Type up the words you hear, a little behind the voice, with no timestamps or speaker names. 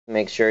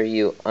Make sure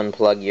you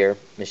unplug your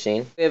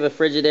machine. We have a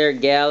Frigidaire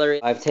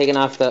gallery. I've taken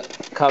off the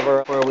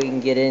cover where we can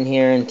get in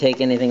here and take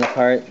anything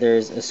apart.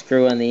 There's a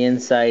screw on the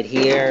inside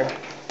here,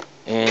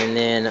 and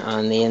then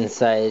on the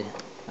inside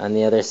on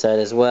the other side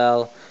as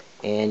well.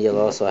 And you'll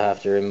also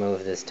have to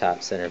remove this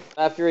top center.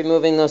 After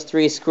removing those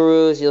 3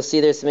 screws, you'll see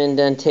there's some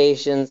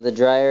indentations. The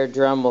dryer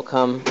drum will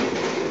come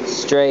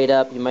straight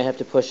up. You might have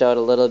to push out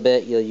a little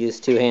bit. You'll use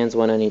 2 hands,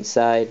 one on each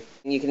side.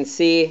 You can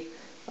see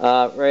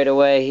right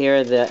away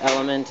here the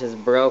element is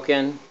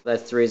broken.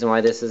 That's the reason why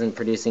this isn't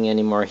producing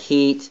any more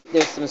heat.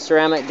 There's some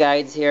ceramic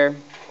guides here.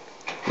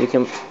 You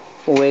can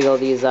wiggle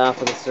these off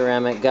with the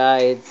ceramic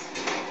guides,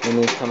 and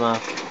these come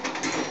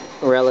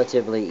off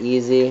relatively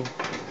easy.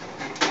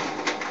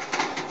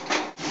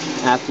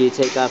 After you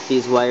take off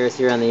these wires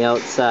here on the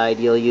outside,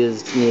 you'll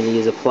need to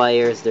use a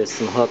pliers. There's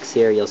some hooks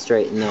here. You'll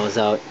straighten those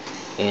out,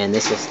 and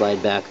this will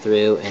slide back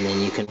through, and then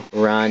you can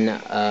run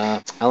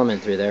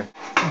element through there.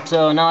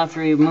 So now after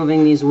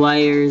removing these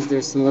wires,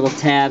 there's some little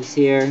tabs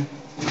here.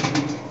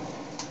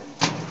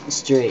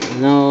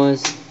 Straighten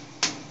those.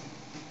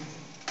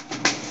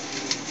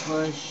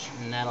 Push,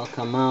 and that'll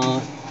come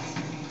out.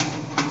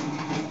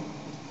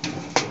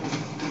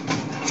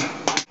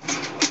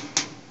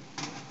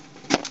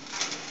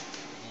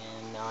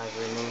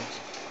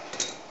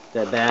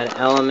 The bad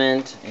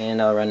element,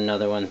 and I'll run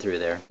another one through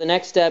there. The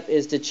next step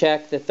is to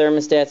check the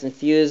thermostats and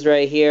fuse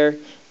right here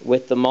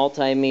with the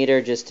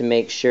multimeter, just to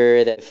make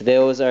sure that if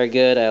those are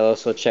good. I'll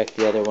also check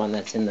the other one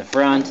that's in the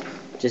front,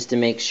 just to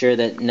make sure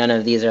that none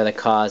of these are the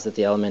cause that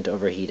the element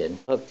overheated.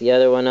 Hook the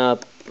other one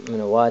up. I'm going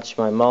to watch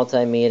my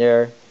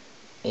multimeter,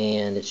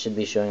 and it should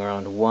be showing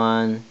around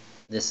 1.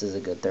 This is a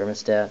good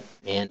thermostat,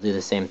 and do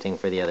the same thing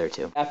for the other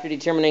 2. After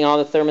determining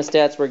all the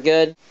thermostats were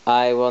good,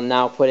 I will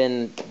now put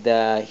in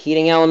the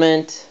heating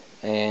element,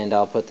 and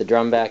I'll put the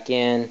drum back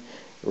in,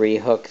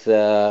 rehook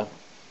the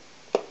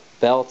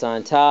belt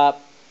on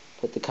top,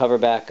 put the cover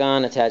back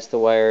on, attach the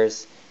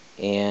wires,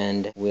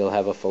 and we'll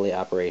have a fully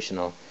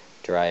operational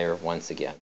dryer once again.